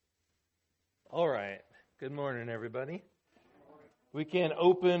All right. Good morning, everybody. We can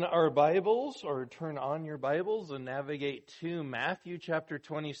open our Bibles or turn on your Bibles and navigate to Matthew chapter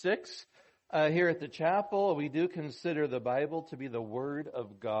 26. Here at the chapel, we do consider the Bible to be the Word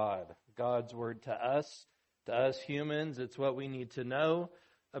of God. God's Word to us humans. It's what we need to know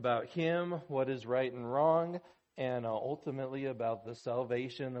about Him, what is right and wrong, and ultimately about the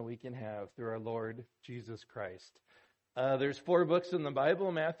salvation that we can have through our Lord Jesus Christ. There's 4 books in the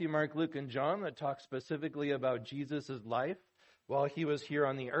Bible, Matthew, Mark, Luke, and John, that talk specifically about Jesus' life while he was here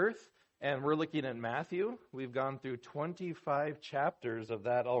on the earth. And we're looking at Matthew. We've gone through 25 chapters of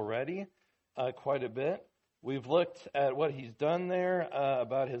that already, quite a bit. We've looked at what he's done there,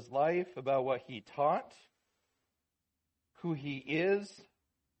 about his life, about what he taught, who he is,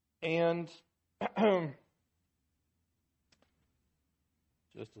 and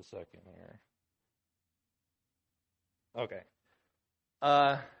just a second here. Okay.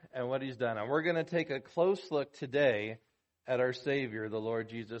 And what he's done. And we're going to take a close look today at our Savior, the Lord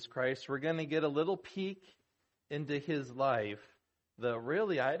Jesus Christ. We're going to get a little peek into his life that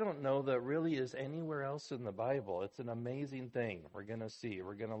really, I don't know that really is anywhere else in the Bible. It's an amazing thing we're going to see.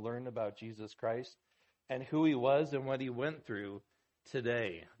 We're going to learn about Jesus Christ and who he was and what he went through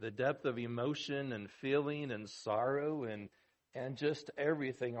today. The depth of emotion and feeling and sorrow and just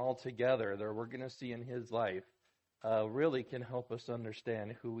everything all together that we're going to see in his life. Really can help us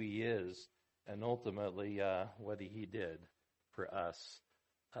understand who he is and ultimately what he did for us.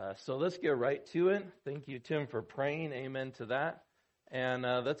 So let's get right to it. Thank you, Tim, for praying. Amen to that. And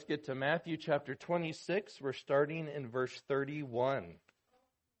let's get to Matthew chapter 26. We're starting in verse 31.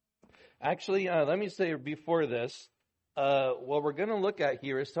 Actually, let me say before this, what we're going to look at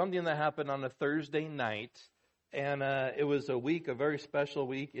here is something that happened on a Thursday night. And it was a very special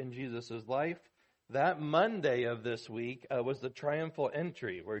week in Jesus' life. That Monday of this week was the triumphal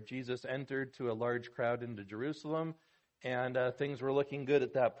entry, where Jesus entered to a large crowd into Jerusalem, and things were looking good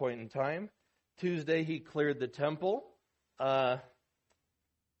at that point in time. Tuesday, he cleared the temple. The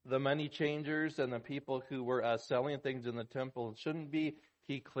money changers and the people who were selling things in the temple shouldn't be,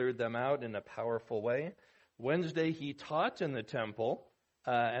 he cleared them out in a powerful way. Wednesday, he taught in the temple.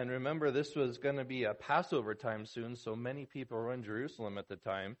 And remember, this was going to be a Passover time soon, so many people were in Jerusalem at the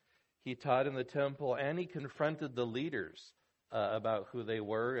time. He taught in the temple, and he confronted the leaders about who they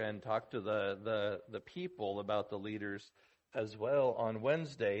were and talked to the people about the leaders as well on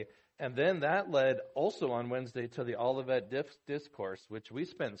Wednesday. And then that led also on Wednesday to the Olivet Discourse, which we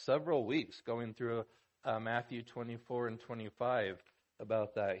spent several weeks going through Matthew 24 and 25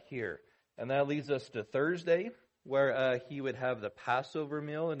 about that here. And that leads us to Thursday, where he would have the Passover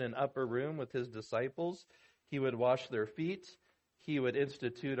meal in an upper room with his disciples. He would wash their feet. He would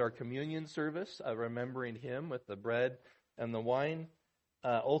institute our communion service, remembering him with the bread and the wine.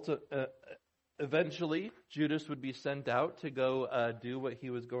 Eventually, Judas would be sent out to go do what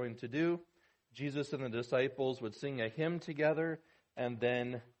he was going to do. Jesus and the disciples would sing a hymn together, and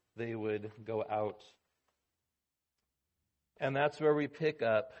then they would go out. And that's where we pick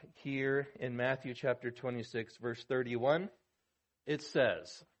up here in Matthew chapter 26, verse 31. It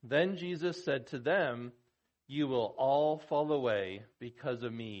says, "Then Jesus said to them, 'You will all fall away because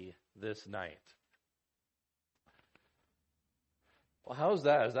of me this night.'" Well, how's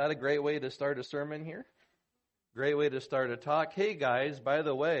that? Is that a great way to start a sermon here? Great way to start a talk. Hey guys, by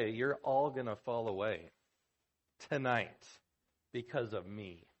the way, you're all going to fall away tonight because of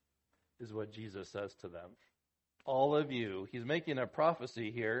me, is what Jesus says to them. All of you, he's making a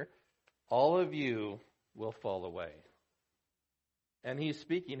prophecy here, all of you will fall away. And he's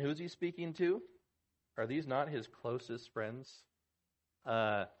speaking, who's he speaking to? Are these not his closest friends?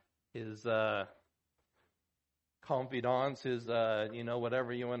 His confidants, his,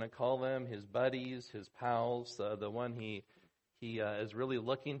 whatever you want to call them, his buddies, his pals, the one he is really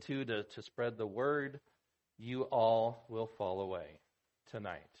looking to spread the word. You all will fall away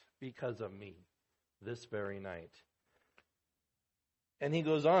tonight because of me, this very night. And he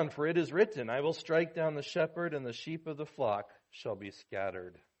goes on, "For it is written, I will strike down the shepherd, and the sheep of the flock shall be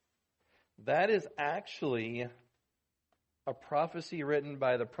scattered." That is actually a prophecy written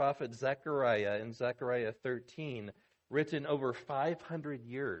by the prophet Zechariah in Zechariah 13, written over 500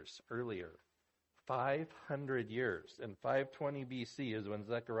 years earlier. 500 years. In 520 BC is when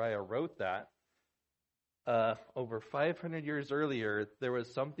Zechariah wrote that. Over 500 years earlier, there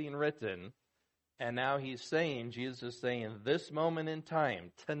was something written, and now Jesus is saying, this moment in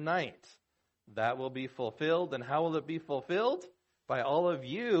time, tonight, that will be fulfilled. And how will it be fulfilled? By all of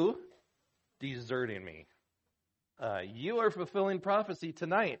you deserting me. You are fulfilling prophecy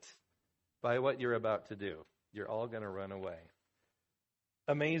tonight by what you're about to do. You're all going to run away.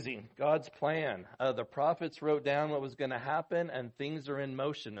 Amazing. God's plan. The prophets wrote down what was going to happen, and things are in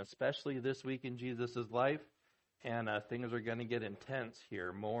motion, especially this week in Jesus' life. And things are going to get intense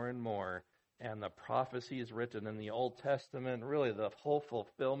here more and more. And the prophecies written in the Old Testament, really the whole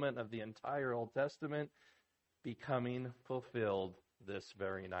fulfillment of the entire Old Testament, becoming fulfilled this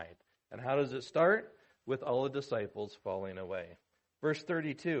very night. And how does it start? With all the disciples falling away. Verse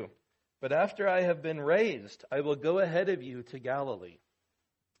 32, but after I have been raised, I will go ahead of you to Galilee.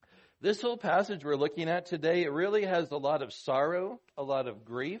 This whole passage we're looking at today, it really has a lot of sorrow, a lot of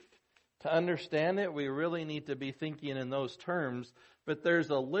grief. To understand it, we really need to be thinking in those terms, but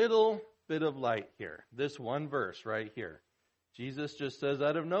there's a little bit of light here. This one verse right here. Jesus just says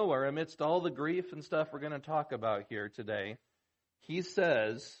out of nowhere, amidst all the grief and stuff we're going to talk about here today, he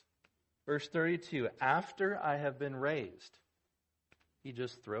says, verse 32, after I have been raised. He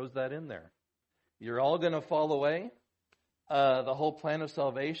just throws that in there. You're all going to fall away. The whole plan of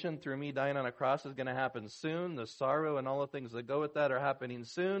salvation through me dying on a cross is going to happen soon. The sorrow and all the things that go with that are happening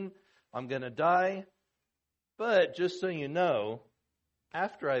soon. I'm going to die. But just so you know,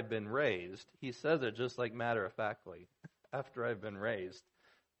 after I've been raised, he says it just like matter-of-factly, after I've been raised.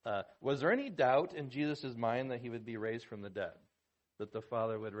 Was there any doubt in Jesus' mind that he would be raised from the dead, that the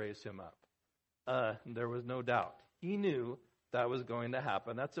Father would raise him up? There was no doubt. He knew that was going to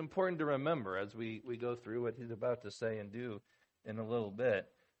happen. That's important to remember as we go through what he's about to say and do in a little bit.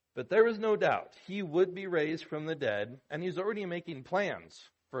 But there was no doubt he would be raised from the dead, and he's already making plans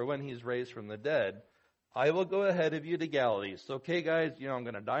for when he's raised from the dead. I will go ahead of you to Galilee. So, okay, guys, I'm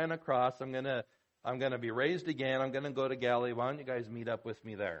going to die on a cross. I'm going to be raised again. I'm going to go to Galilee. Why don't you guys meet up with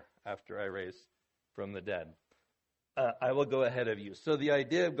me there after I raise from the dead? I will go ahead of you. So the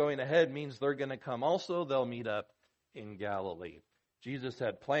idea of going ahead means they're going to come also. They'll meet up in Galilee. Jesus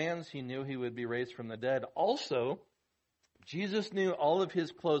had plans. He knew he would be raised from the dead. Also, Jesus knew all of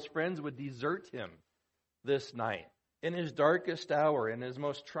his close friends would desert him this night. In his darkest hour, in his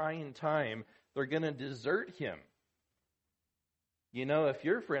most trying time, they're going to desert him. If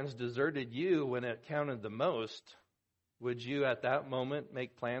your friends deserted you when it counted the most, would you at that moment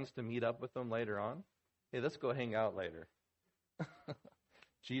make plans to meet up with them later on? Hey, let's go hang out later.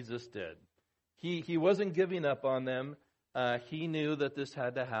 Jesus did. He wasn't giving up on them. He knew that this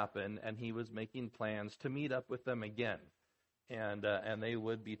had to happen, and he was making plans to meet up with them again. And they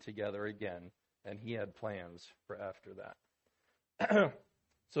would be together again, and he had plans for after that.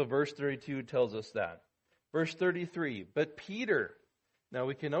 So verse 32 tells us that. Verse 33, but Peter. Now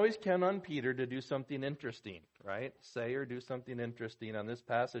we can always count on Peter to do something interesting, right? Say or do something interesting. And this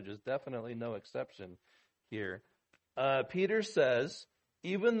passage is definitely no exception here. Peter says,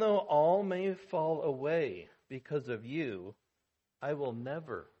 even though all may fall away because of you, I will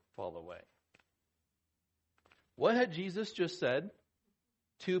never fall away. What had Jesus just said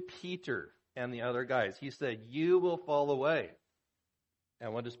to Peter and the other guys? He said, you will fall away.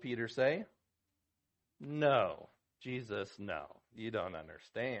 And what does Peter say? No, Jesus, no, you don't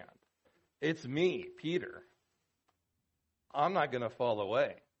understand. It's me, Peter. I'm not going to fall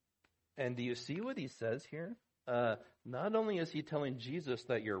away. And do you see what he says here? Not only is he telling Jesus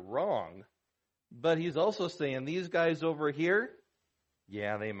that you're wrong, but he's also saying these guys over here,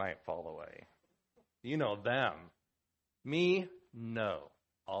 yeah, they might fall away. You know them. Me, no.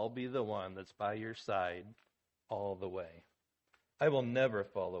 I'll be the one that's by your side all the way. I will never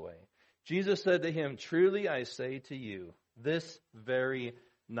fall away. Jesus said to him, truly I say to you, this very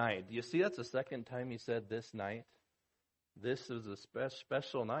night. Do you see that's the second time he said this night? This was a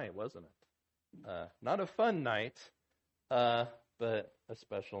special night, wasn't it? Not a fun night, but a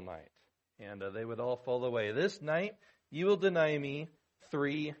special night. And they would all fall away. This night you will deny me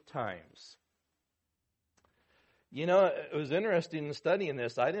 3 times. It was interesting in studying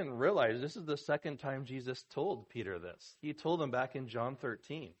this. I didn't realize this is the second time Jesus told Peter this. He told him back in John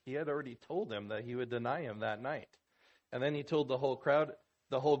 13. He had already told him that he would deny him that night. And then he told the whole crowd,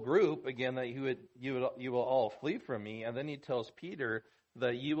 the whole group, again, that you will all flee from me. And then he tells Peter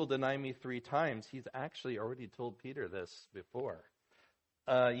that you will deny me 3 times. He's actually already told Peter this before.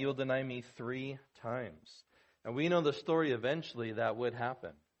 You will deny me 3 times. And we know the story eventually that would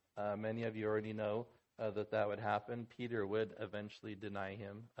happen. Many of you already know that would happen. Peter would eventually deny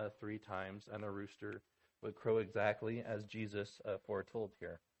him 3 times, and a rooster would crow exactly as Jesus foretold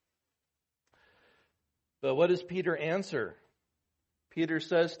here. But what does Peter answer? Peter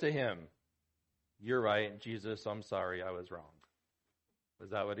says to him, you're right, Jesus, I'm sorry, I was wrong.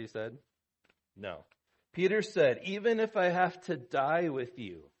 Was that what he said? No. Peter said, even if I have to die with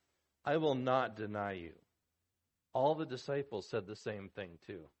you, I will not deny you. All the disciples said the same thing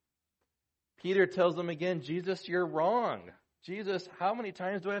too. Peter tells them again, Jesus, you're wrong. Jesus, how many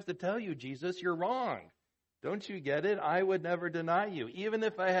times do I have to tell you, Jesus, you're wrong? Don't you get it? I would never deny you. Even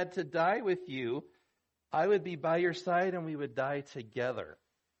if I had to die with you, I would be by your side and we would die together.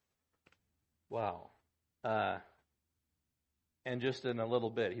 Wow. And just in a little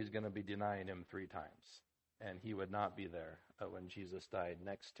bit, he's going to be denying him 3 times. And he would not be there when Jesus died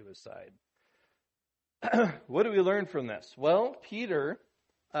next to his side. What do we learn from this? Well, Peter,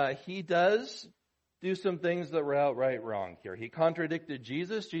 he does do some things that were outright wrong here. He contradicted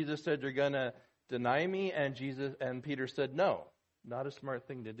Jesus. Jesus said, you're going to deny me. And Peter said, no, not a smart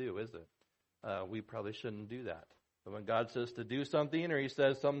thing to do, is it? We probably shouldn't do that. But when God says to do something, or he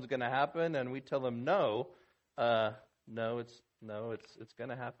says something's going to happen, and we tell him no, it's going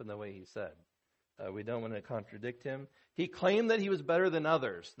to happen the way he said. We don't want to contradict him. He claimed that he was better than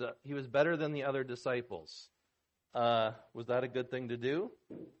others, that he was better than the other disciples. Was that a good thing to do?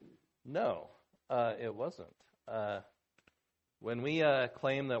 No, it wasn't. When we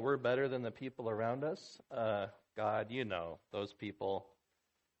claim that we're better than the people around us, God, you know, those people,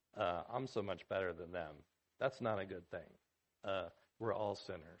 I'm so much better than them. That's not a good thing. We're all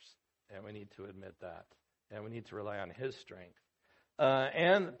sinners, and we need to admit that, and we need to rely on his strength.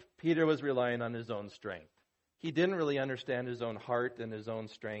 And Peter was relying on his own strength. He didn't really understand his own heart and his own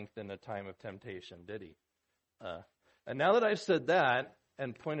strength in a time of temptation, did he? And now that I've said that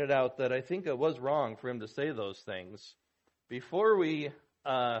and pointed out that I think it was wrong for him to say those things, before we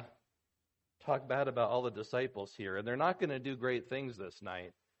talk bad about all the disciples here, and they're not going to do great things this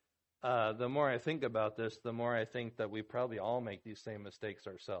night, the more I think about this, the more I think that we probably all make these same mistakes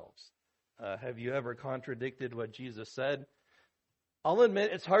ourselves. Have you ever contradicted what Jesus said? I'll admit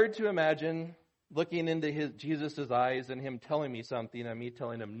it's hard to imagine looking into Jesus' eyes and him telling me something and me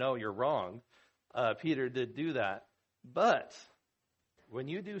telling him, no, you're wrong. Peter did do that. But when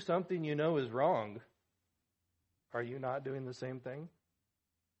you do something you know is wrong, are you not doing the same thing?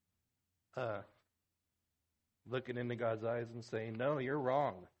 Looking into God's eyes and saying, no, you're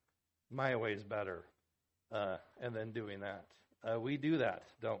wrong. My way's better. And then doing that. We do that,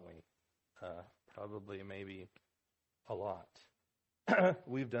 don't we? Probably, maybe a lot.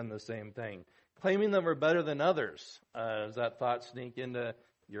 We've done the same thing. Claiming that we're better than others. Does that thought sneak into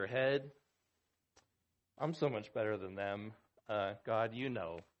your head? I'm so much better than them. God, you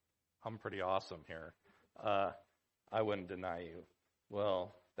know, I'm pretty awesome here. I wouldn't deny you.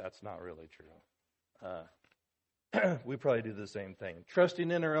 Well, that's not really true. We probably do the same thing.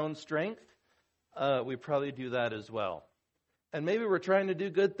 Trusting in our own strength, we probably do that as well. And maybe we're trying to do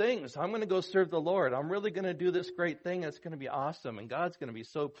good things. I'm going to go serve the Lord. I'm really going to do this great thing. It's going to be awesome. And God's going to be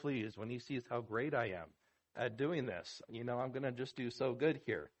so pleased when he sees how great I am at doing this. You know, I'm going to just do so good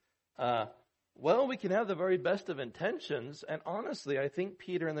here. Well, we can have the very best of intentions. And honestly, I think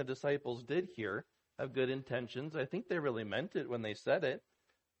Peter and the disciples did here have good intentions. I think they really meant it when they said it.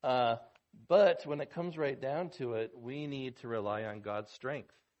 But when it comes right down to it, we need to rely on God's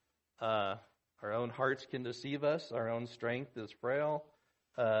strength. Our own hearts can deceive us. Our own strength is frail.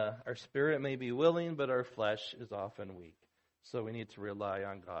 Our spirit may be willing, but our flesh is often weak. So we need to rely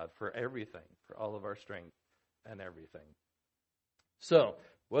on God for everything, for all of our strength and everything. So,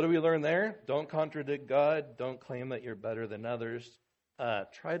 what do we learn there? Don't contradict God. Don't claim that you're better than others.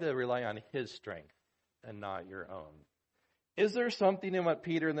 Try to rely on his strength and not your own. Is there something in what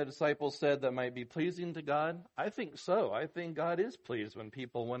Peter and the disciples said that might be pleasing to God? I think so. I think God is pleased when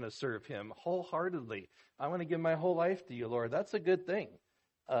people want to serve him wholeheartedly. I want to give my whole life to you, Lord. That's a good thing.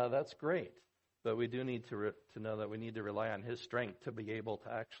 That's great. But we do need to know that we need to rely on his strength to be able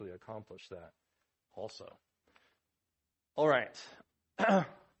to actually accomplish that also. All right.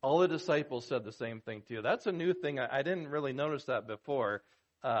 All the disciples said the same thing too. That's a new thing. I didn't really notice that before.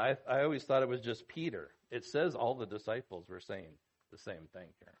 I always thought it was just Peter. It says all the disciples were saying the same thing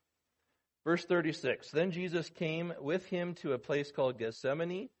here. Verse 36, then Jesus came with him to a place called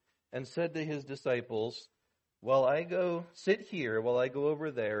Gethsemane and said to his disciples, sit here while I go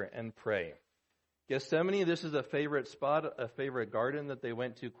over there and pray. Gethsemane, this is a favorite spot, a favorite garden that they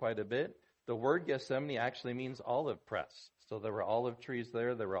went to quite a bit. The word Gethsemane actually means olive press. So there were olive trees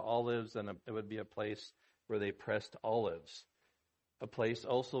there, there were olives, and it would be a place where they pressed olives. A place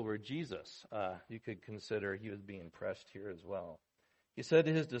also where Jesus, you could consider he was being pressed here as well. He said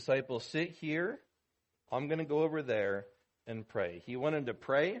to his disciples, sit here, I'm going to go over there and pray. He wanted to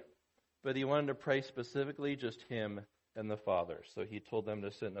pray, but he wanted to pray specifically just him and the Father. So he told them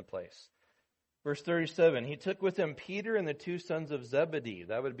to sit in a place. Verse 37, he took with him Peter and the 2 sons of Zebedee,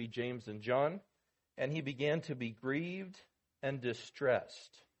 that would be James and John, and he began to be grieved and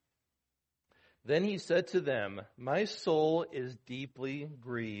distressed. Then he said to them, my soul is deeply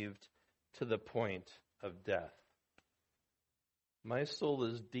grieved to the point of death. My soul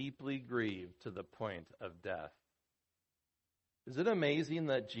is deeply grieved to the point of death. Is it amazing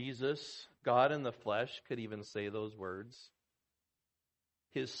that Jesus, God in the flesh, could even say those words?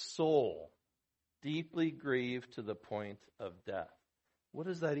 His soul deeply grieved to the point of death. What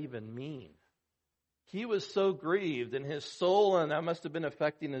does that even mean? He was so grieved in his soul, and that must have been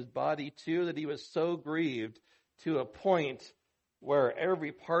affecting his body too, that he was so grieved to a point where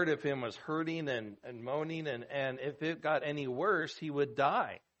every part of him was hurting and moaning, and if it got any worse, he would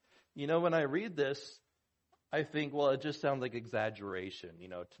die. You know, when I read this, I think, well, it just sounds like exaggeration,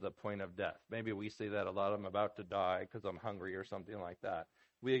 to the point of death. Maybe we say that a lot, I'm about to die because I'm hungry or something like that.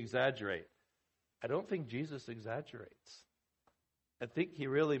 We exaggerate. I don't think Jesus exaggerates. I think he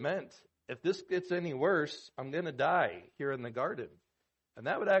really meant, if this gets any worse, I'm going to die here in the garden. And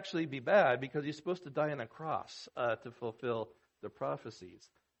that would actually be bad because he's supposed to die on a cross to fulfill the prophecies.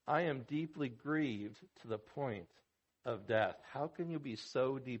 I am deeply grieved to the point of death. How can you be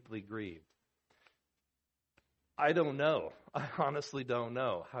so deeply grieved? I don't know. I honestly don't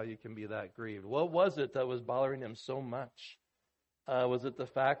know how you can be that grieved. What was it that was bothering him so much? Was it the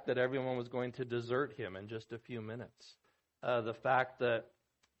fact that everyone was going to desert him in just a few minutes? The fact that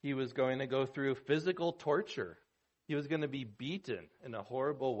he was going to go through physical torture. He was going to be beaten in a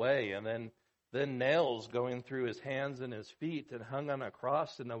horrible way, and then nails going through his hands and his feet and hung on a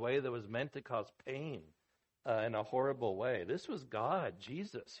cross in a way that was meant to cause pain in a horrible way. This was God,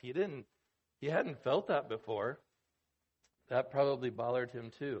 Jesus. He hadn't felt that before. That probably bothered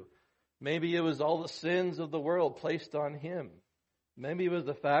him too. Maybe it was all the sins of the world placed on him. Maybe it was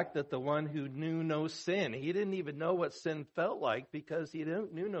the fact that the one who knew no sin, he didn't even know what sin felt like because he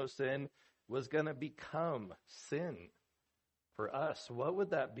knew no sin, was going to become sin for us. What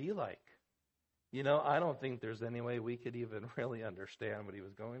would that be like? I don't think there's any way we could even really understand what he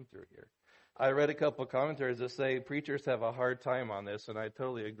was going through here. I read a couple of commentaries that say preachers have a hard time on this, and I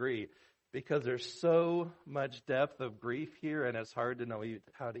totally agree, because there's so much depth of grief here, and it's hard to know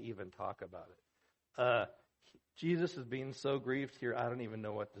how to even talk about it. Jesus is being so grieved here, I don't even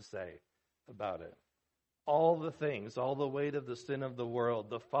know what to say about it. All the things, all the weight of the sin of the world,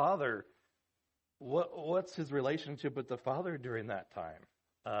 the Father, what's his relationship with the Father during that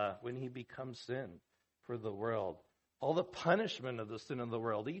time when he becomes sin for the world? All the punishment of the sin of the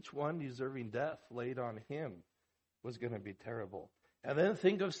world, each one deserving death laid on him, was going to be terrible. And then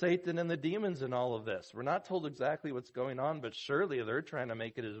think of Satan and the demons in all of this. We're not told exactly what's going on, but surely they're trying to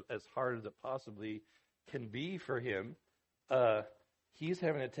make it as hard as it possibly can be for him. He's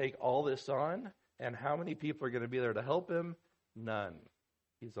having to take all this on, and how many people are going to be there to help him? None.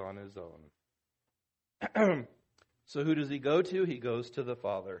 He's on his own. So who does he go to? He goes to the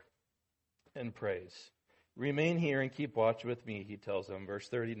Father and prays. Remain here and keep watch with me, he tells them, verse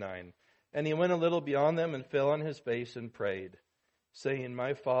 39. And he went a little beyond them and fell on his face and prayed, saying,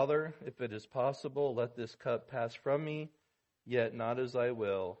 My Father, if it is possible, let this cup pass from me, yet not as I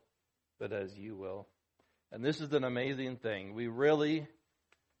will, but as you will. And this is an amazing thing. We really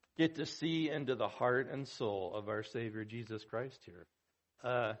get to see into the heart and soul of our Savior Jesus Christ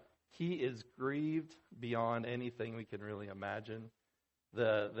here. He is grieved beyond anything we can really imagine.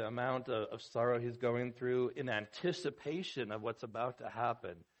 The amount of sorrow he's going through in anticipation of what's about to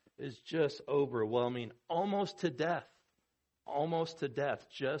happen is just overwhelming, almost to death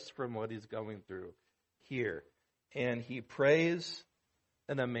just from what he's going through here. And he prays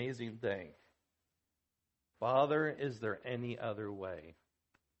an amazing thing. Father, is there any other way?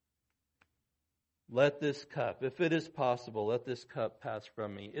 Let this cup, if it is possible, let this cup pass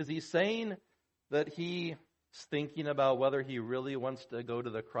from me. Is he saying that he's thinking about whether he really wants to go to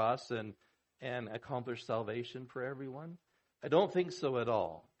the cross and accomplish salvation for everyone? I don't think so at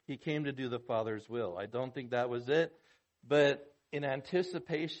all. He came to do the Father's will. I don't think that was it. But in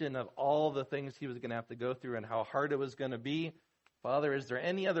anticipation of all the things he was going to have to go through and how hard it was going to be, Father, is there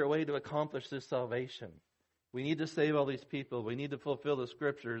any other way to accomplish this salvation? We need to save all these people. We need to fulfill the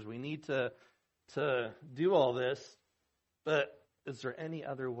scriptures. We need to do all this. But is there any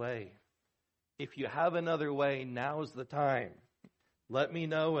other way? If you have another way, now's the time. Let me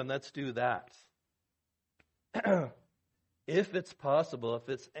know and let's do that. If it's possible, if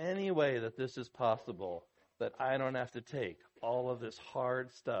it's any way that this is possible, that I don't have to take all of this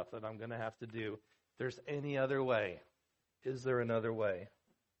hard stuff that I'm going to have to do, if there's any other way, is there another way?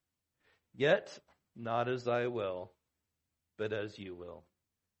 Yet, not as I will, but as you will.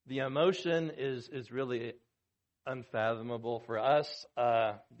 The emotion is really unfathomable for us.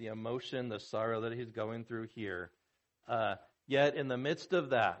 The emotion, the sorrow that he's going through here. Yet in the midst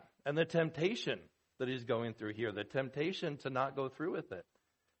of that, and the temptation that he's going through here, the temptation to not go through with it,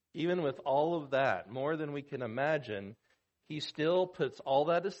 even with all of that, more than we can imagine, he still puts all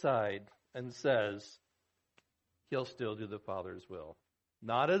that aside and says he'll still do the Father's will.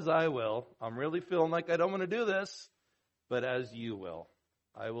 Not as I will. I'm really feeling like I don't want to do this, but as you will.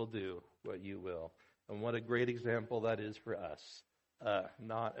 I will do what you will. And what a great example that is for us.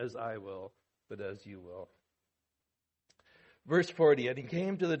 Not as I will, but as you will. Verse 40, and he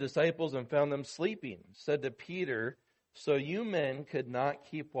came to the disciples and found them sleeping, said to Peter, so you men could not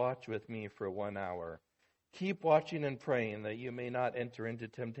keep watch with me for 1 hour. Keep watching and praying that you may not enter into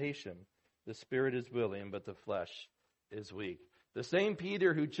temptation. The spirit is willing, but the flesh is weak. The same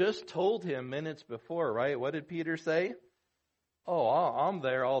Peter who just told him minutes before, right? What did Peter say? Oh, I'm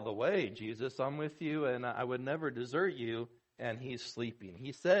there all the way, Jesus. I'm with you, and I would never desert you. And he's sleeping.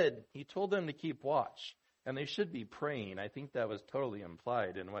 He told them to keep watch, and they should be praying. I think that was totally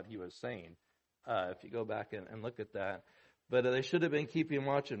implied in what he was saying, if you go back and look at that. But they should have been keeping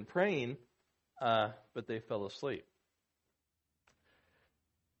watch and praying, but they fell asleep.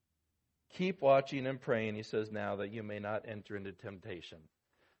 Keep watching and praying, he says now, that you may not enter into temptation.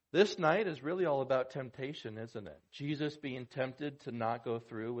 This night is really all about temptation, isn't it? Jesus being tempted to not go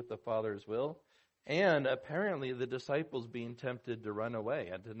through with the Father's will, and apparently the disciples being tempted to run away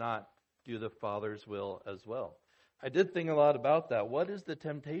and to not do the Father's will as well. I did think a lot about that. What is the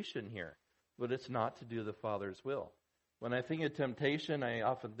temptation here? But it's not to do the Father's will. When I think of temptation, I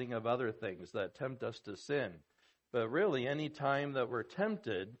often think of other things that tempt us to sin. But really, any time that we're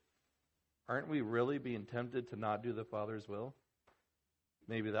tempted, aren't we really being tempted to not do the Father's will?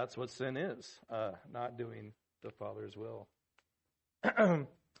 Maybe that's what sin is, not doing the Father's will.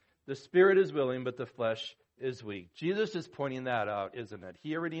 The spirit is willing, but the flesh is weak. Jesus is pointing that out, isn't it?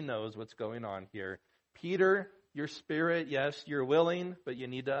 He already knows what's going on here. Peter, your spirit, yes, you're willing, but you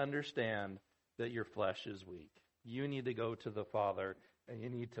need to understand that your flesh is weak. You need to go to the Father, and you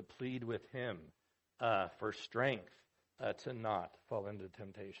need to plead with him for strength to not fall into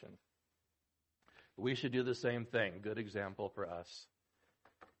temptation. We should do the same thing. Good example for us.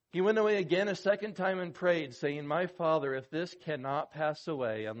 He went away again a second time and prayed, saying, my Father, if this cannot pass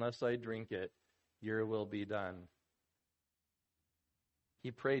away unless I drink it, your will be done.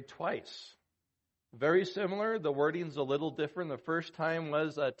 He prayed twice. Very similar. The wording's a little different. The first time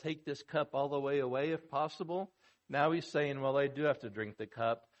was, take this cup all the way away if possible. Now he's saying, well, I do have to drink the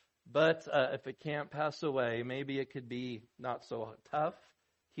cup. But if it can't pass away, maybe it could be not so tough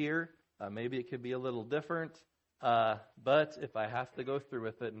here. Maybe it could be a little different. But if I have to go through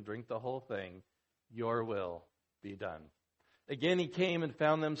with it and drink the whole thing, your will be done. Again, he came and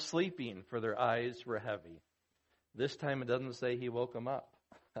found them sleeping, for their eyes were heavy. This time it doesn't say he woke them up.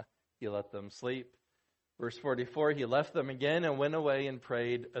 He let them sleep. Verse 44, he left them again and went away and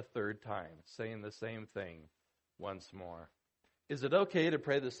prayed a third time, saying the same thing once more. Is it okay to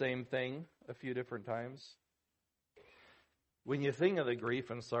pray the same thing a few different times? When you think of the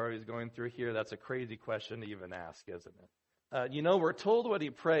grief and sorrow he's going through here, that's a crazy question to even ask, isn't it? We're told what he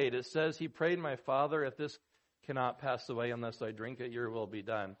prayed. It says, he prayed, my Father, if this cannot pass away unless I drink it, your will be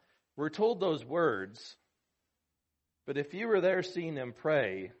done. We're told those words, but if you were there seeing him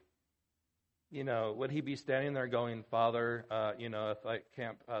pray, would he be standing there going, Father, if I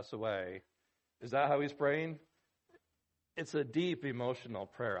can't pass away? Is that how he's praying? It's a deep emotional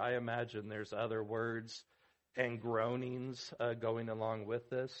prayer. I imagine there's other words and groanings going along with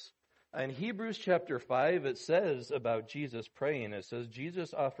this. In Hebrews chapter 5, it says about Jesus praying, it says,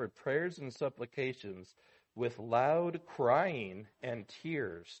 Jesus offered prayers and supplications with loud crying and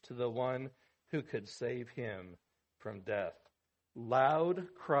tears to the one who could save him from death. Loud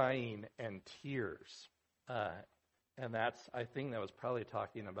crying and tears. And I think that was probably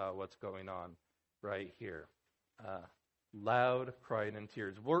talking about what's going on right here. Loud crying and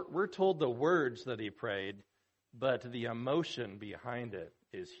tears. We're told the words that he prayed, but the emotion behind it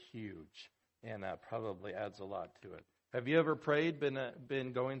is huge, and that probably adds a lot to it. Have you ever prayed,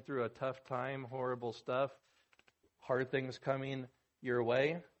 been going through a tough time, horrible stuff, hard things coming your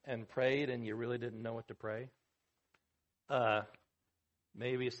way, and prayed and you really didn't know what to pray?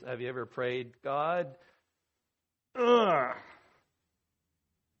 Maybe, have you ever prayed, God, well,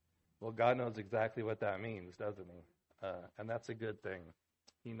 God knows exactly what that means, doesn't he? And that's a good thing.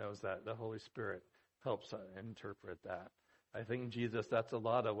 He knows that. The Holy Spirit helps interpret that. I think Jesus, that's a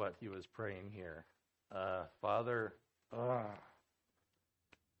lot of what he was praying here. Father,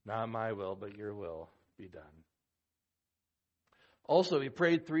 not my will, but your will be done. Also, he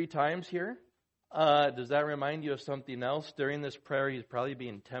prayed 3 times here. Does that remind you of something else? During this prayer, he's probably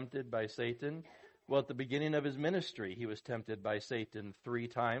being tempted by Satan. Well, at the beginning of his ministry, he was tempted by Satan 3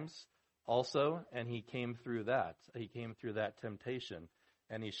 times also, and he came through that. He came through that temptation,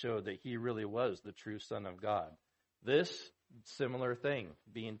 and he showed that he really was the true Son of God. This Similar thing,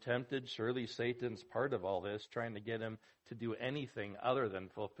 being tempted. Surely Satan's part of all this, trying to get him to do anything other than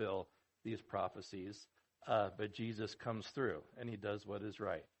fulfill these prophecies. But Jesus comes through, and he does what is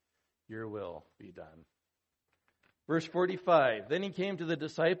right. Your will be done. Verse 45, then he came to the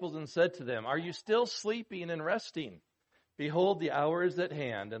disciples and said to them, are you still sleeping and resting? Behold, the hour is at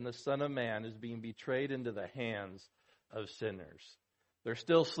hand, and the Son of Man is being betrayed into the hands of sinners. They're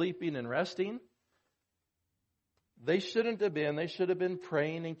still sleeping and resting. They shouldn't have been. They should have been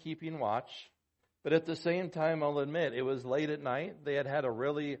praying and keeping watch. But at the same time, I'll admit, it was late at night. They had had a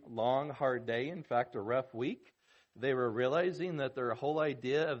really long, hard day. In fact, a rough week. They were realizing that their whole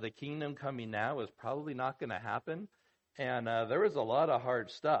idea of the kingdom coming now was probably not going to happen. And there was a lot of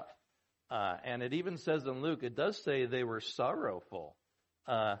hard stuff. And it even says in Luke, it does say they were sorrowful,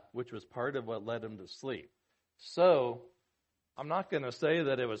 which was part of what led them to sleep. So I'm not going to say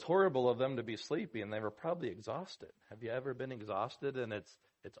that it was horrible of them to be sleepy, and they were probably exhausted. Have you ever been exhausted and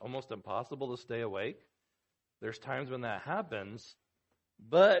it's almost impossible to stay awake? There's times when that happens,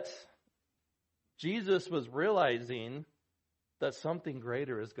 but Jesus was realizing that something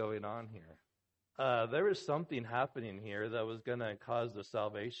greater is going on here. There is something happening here that was going to cause the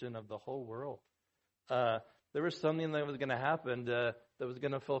salvation of the whole world. There was something that was going to happen that was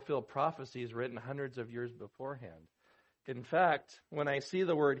going to fulfill prophecies written hundreds of years beforehand. In fact, when I see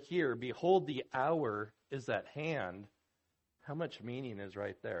the word here, behold, the hour is at hand, how much meaning is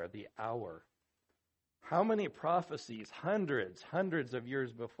right there? The hour. How many prophecies, hundreds of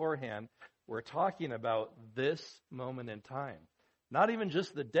years beforehand, were talking about this moment in time? Not even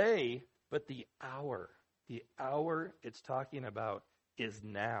just the day, but the hour. The hour it's talking about is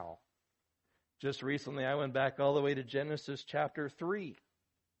now. Just recently, I went back all the way to Genesis chapter 3,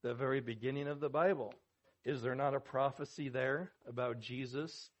 the very beginning of the Bible. Is there not a prophecy there about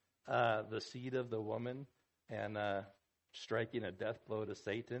Jesus, the seed of the woman, and striking a death blow to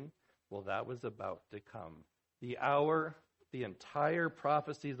Satan? Well, that was about to come. The hour, the entire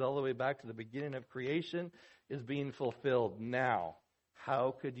prophecies all the way back to the beginning of creation is being fulfilled now.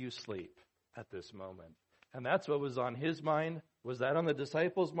 How could you sleep at this moment? And that's what was on his mind. Was that on the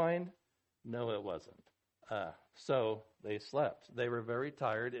disciples' mind? No, it wasn't. So they slept. They were very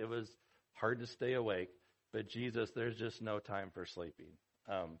tired. It was hard to stay awake. But Jesus, there's just no time for sleeping.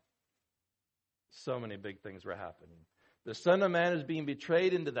 So many big things were happening. The Son of Man is being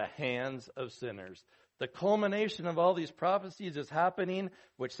betrayed into the hands of sinners. The culmination of all these prophecies is happening,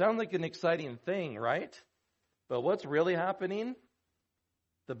 which sounds like an exciting thing, right? But what's really happening?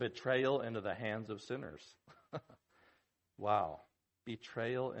 The betrayal into the hands of sinners. Wow.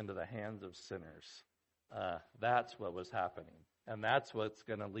 Betrayal into the hands of sinners. That's what was happening. And that's what's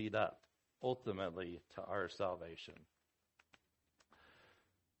going to lead up ultimately to our salvation.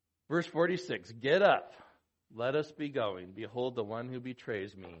 Verse 46, get up, let us be going. Behold, the one who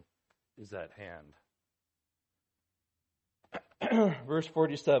betrays me is at hand. Verse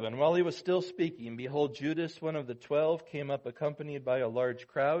 47, while he was still speaking, behold, Judas, one of the 12, came up accompanied by a large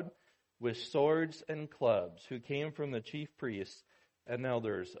crowd with swords and clubs, who came from the chief priests and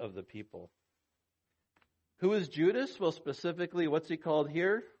elders of the people. Who is Judas? Well, specifically, what's he called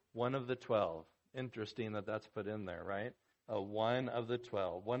here? One of the 12. Interesting that that's put in there, right? One of the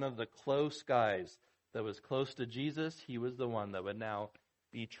 12. One of the close guys that was close to Jesus. He was the one that would now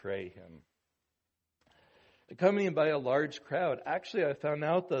betray him. Accompanied by a large crowd. Actually, I found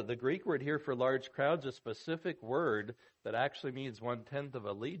out that the Greek word here for large crowd is a specific word that actually means 1/10 of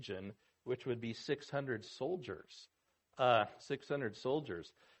a legion, which would be 600 soldiers. 600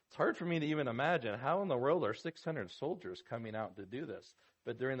 soldiers. It's hard for me to even imagine how in the world are 600 soldiers coming out to do this.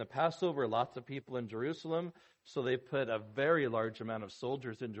 But during the Passover, lots of people in Jerusalem, so they put a very large amount of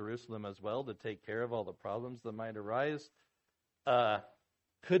soldiers in Jerusalem as well to take care of all the problems that might arise.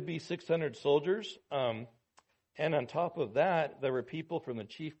 Could be 600 soldiers. And on top of that, there were people from the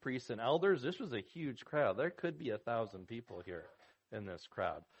chief priests and elders. This was a huge crowd. There could be 1,000 people here in this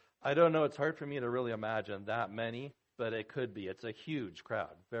crowd. I don't know. It's hard for me to really imagine that many, but it could be. It's a huge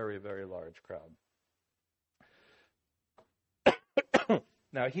crowd. Very, very large crowd.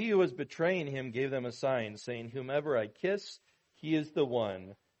 Now he who was betraying him gave them a sign, saying, whomever I kiss, he is the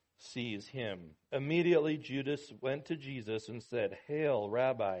one. Seize him. Immediately Judas went to Jesus and said, Hail,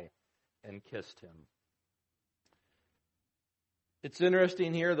 Rabbi, and kissed him. It's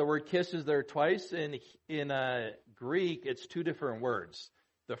interesting here, the word kiss is there twice. In Greek, it's two different words.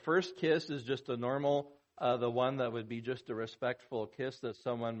 The first kiss is just a normal, the one that would be just a respectful kiss that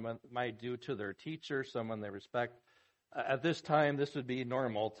someone might do to their teacher, someone they respect. At this time, this would be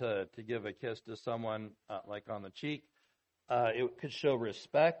normal to give a kiss to someone like on the cheek. It could show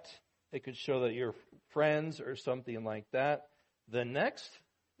respect. It could show that you're friends or something like that. The next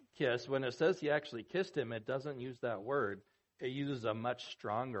kiss, when it says he actually kissed him, it doesn't use that word. It uses a much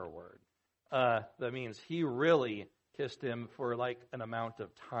stronger word. That means he really kissed him for like an amount of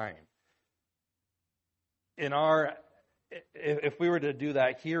time. If we were to do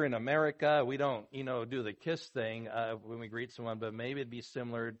that here in America, we don't, do the kiss thing when we greet someone, but maybe it'd be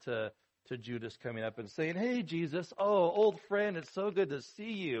similar to Judas coming up and saying, "Hey, Jesus, oh, old friend, it's so good to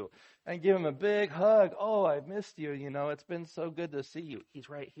see you," and give him a big hug. "Oh, I've missed you, it's been so good to see you." He's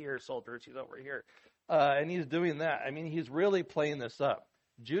right here, soldiers, he's over here. And he's doing that. I mean, he's really playing this up.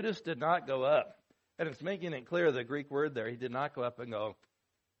 Judas did not go up. And it's making it clear, the Greek word there, he did not go up and go,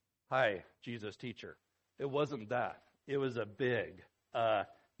 "Hi, Jesus, teacher." It wasn't that. It was a big,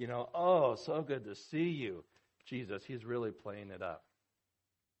 "Oh, so good to see you, Jesus." He's really playing it up.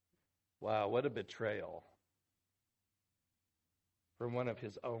 Wow, what a betrayal from one of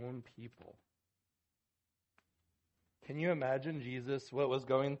his own people. Can you imagine Jesus, what was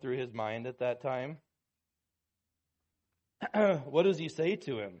going through his mind at that time? What does he say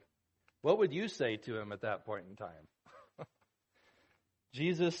to him? What would you say to him at that point in time?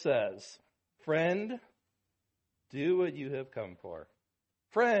 Jesus says, "Friend, do what you have come for."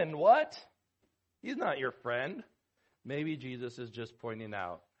 Friend, what? He's not your friend. Maybe Jesus is just pointing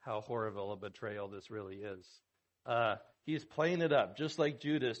out how horrible a betrayal this really is. He's playing it up, just like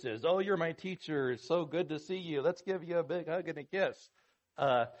Judas is. "Oh, you're my teacher. It's so good to see you. Let's give you a big hug and a kiss."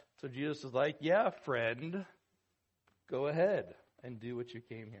 So Jesus is like, "Yeah, friend, go ahead and do what you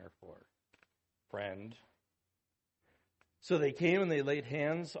came here for, friend." So they came and they laid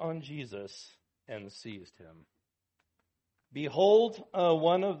hands on Jesus and seized him. Behold,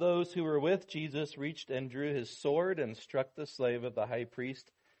 one of those who were with Jesus reached and drew his sword and struck the slave of the high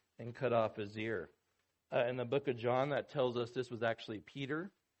priest and cut off his ear. In the book of John, that tells us this was actually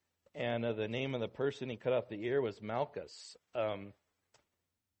Peter, and the name of the person he cut off the ear was Malchus.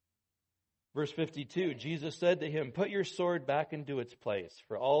 Verse 52, Jesus said to him, "Put your sword back into its place,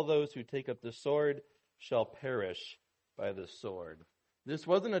 for all those who take up the sword shall perish by the sword." This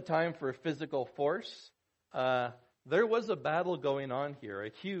wasn't a time for physical force. There was a battle going on here, a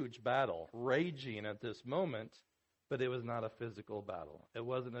huge battle raging at this moment, but it was not a physical battle. It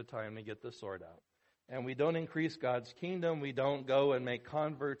wasn't a time to get the sword out. And we don't increase God's kingdom. We don't go and make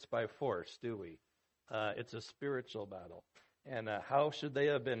converts by force, do we? It's a spiritual battle. And how should they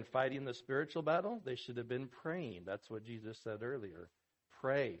have been fighting the spiritual battle? They should have been praying. That's what Jesus said earlier.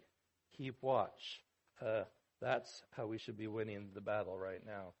 Pray. Keep watch. That's how we should be winning the battle right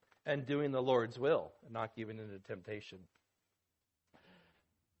now. And doing the Lord's will, and not giving into temptation.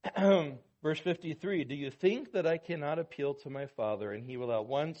 Verse 53, "Do you think that I cannot appeal to my Father, and he will at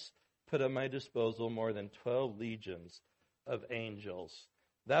once put at my disposal more than 12 legions of angels?"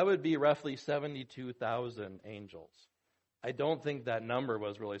 That would be roughly 72,000 angels. I don't think that number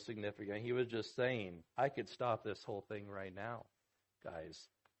was really significant. He was just saying, I could stop this whole thing right now, guys.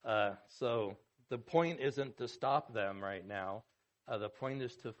 So the point isn't to stop them right now. The point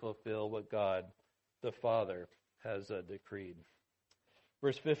is to fulfill what God, the Father, has decreed.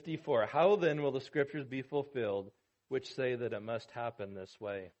 Verse 54, "How then will the scriptures be fulfilled, which say that it must happen this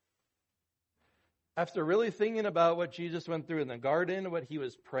way?" After really thinking about what Jesus went through in the garden, what he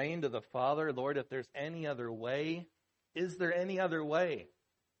was praying to the Father, "Lord, if there's any other way, is there any other way?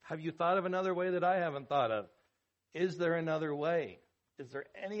 Have you thought of another way that I haven't thought of? Is there another way? Is there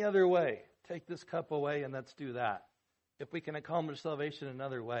any other way? Take this cup away and let's do that. If we can accomplish salvation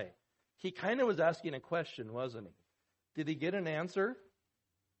another way." He kind of was asking a question, wasn't he? Did he get an answer?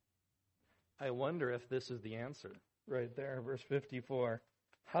 I wonder if this is the answer right there, verse 54.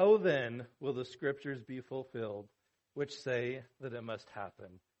 "How then will the scriptures be fulfilled, which say that it must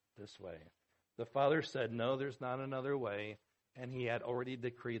happen this way?" The Father said, no, there's not another way, and he had already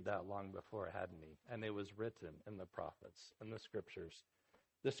decreed that long before, hadn't he? And it was written in the prophets and the scriptures.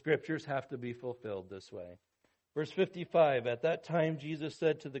 The scriptures have to be fulfilled this way. Verse 55, "At that time Jesus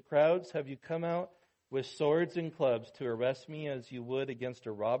said to the crowds, 'Have you come out with swords and clubs to arrest me as you would against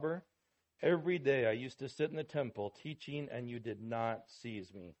a robber? Every day I used to sit in the temple teaching, and you did not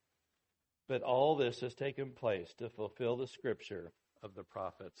seize me. But all this has taken place to fulfill the scripture of the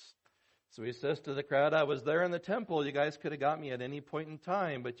prophets.'" So he says to the crowd, "I was there in the temple. You guys could have got me at any point in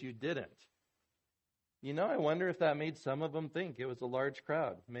time, but you didn't." I wonder if that made some of them think it was a large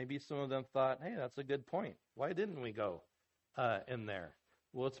crowd. Maybe some of them thought, "Hey, that's a good point. Why didn't we go in there?"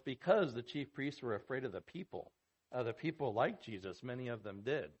 Well, it's because the chief priests were afraid of the people. The people liked Jesus. Many of them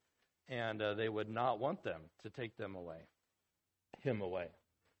did. And they would not want them to take him away.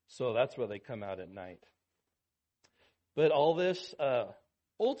 So that's why they come out at night. But all this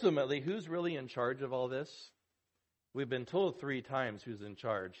ultimately, who's really in charge of all this? We've been told 3 times who's in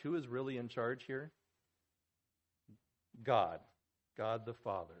charge. Who is really in charge here? God. God the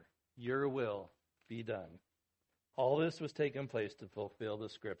Father. Your will be done. All this was taking place to fulfill the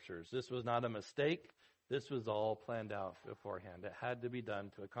Scriptures. This was not a mistake. This was all planned out beforehand. It had to be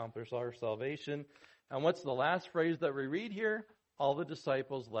done to accomplish our salvation. And what's the last phrase that we read here? All the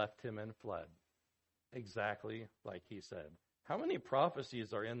disciples left him and fled. Exactly like he said. How many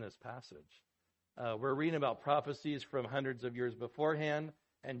prophecies are in this passage? We're reading about prophecies from hundreds of years beforehand,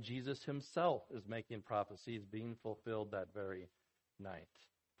 and Jesus himself is making prophecies being fulfilled that very night.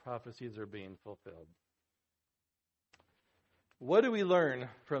 Prophecies are being fulfilled. What do we learn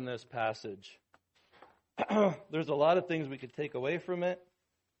from this passage? There's a lot of things we could take away from it.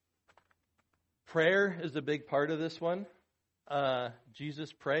 Prayer is a big part of this one.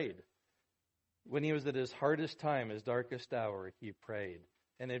 Jesus prayed. When he was at his hardest time, his darkest hour, he prayed.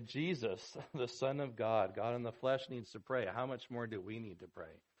 And if Jesus, the Son of God, God in the flesh, needs to pray, how much more do we need to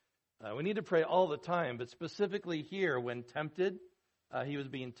pray? We need to pray all the time, but specifically here, when tempted, he was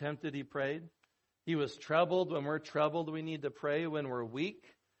being tempted, he prayed. He was troubled. When we're troubled, we need to pray. When we're weak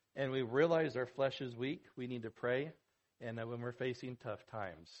and we realize our flesh is weak, we need to pray. And when we're facing tough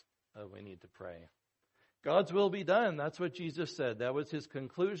times, we need to pray. God's will be done. That's what Jesus said. That was his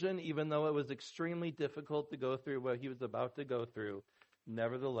conclusion, even though it was extremely difficult to go through what he was about to go through.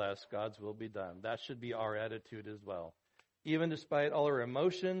 Nevertheless, God's will be done. That should be our attitude as well. Even despite all our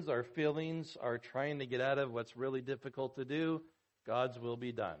emotions, our feelings, our trying to get out of what's really difficult to do, God's will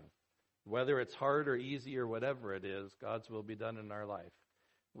be done. Whether it's hard or easy or whatever it is, God's will be done in our life.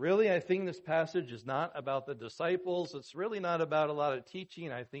 Really, I think this passage is not about the disciples. It's really not about a lot of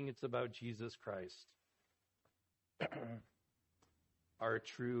teaching. I think it's about Jesus Christ, our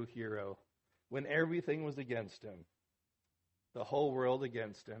true hero. When everything was against him, the whole world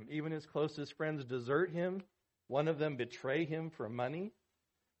against him, even his closest friends desert him, one of them betray him for money.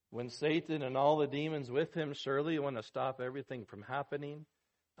 When Satan and all the demons with him surely want to stop everything from happening.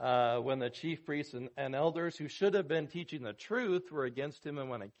 When the chief priests and elders who should have been teaching the truth were against him and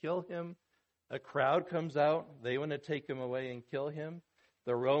want to kill him. A crowd comes out. They want to take him away and kill him.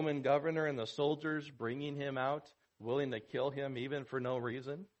 The Roman governor and the soldiers bringing him out, willing to kill him even for no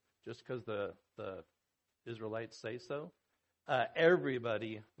reason, just because the Israelites say so.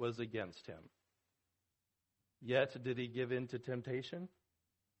 Everybody was against him. Yet, did he give in to temptation?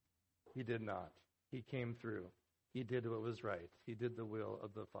 He did not. He came through. He did what was right. He did the will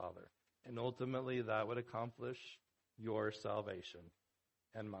of the Father. And ultimately, that would accomplish your salvation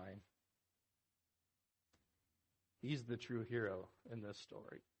and mine. He's the true hero in this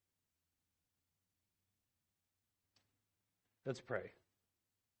story. Let's pray.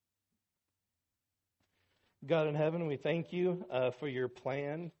 God in heaven, we thank you for your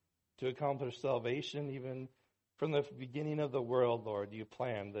plan to accomplish salvation. Even from the beginning of the world, Lord, you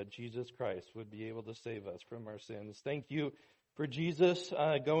planned that Jesus Christ would be able to save us from our sins. Thank you for Jesus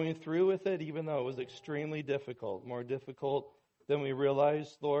going through with it, even though it was extremely difficult, more difficult than we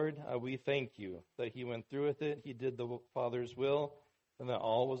realized, Lord. We thank you that he went through with it. He did the Father's will, and that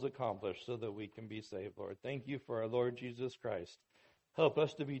all was accomplished so that we can be saved, Lord. Thank you for our Lord Jesus Christ. Help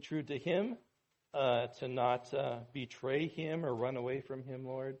us to be true to him, to not betray him or run away from him,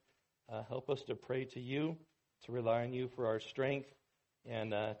 Lord. Help us to pray to you, to rely on you for our strength,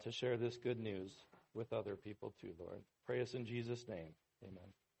 and to share this good news with other people too, Lord. Pray us in Jesus' name.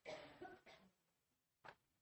 Amen.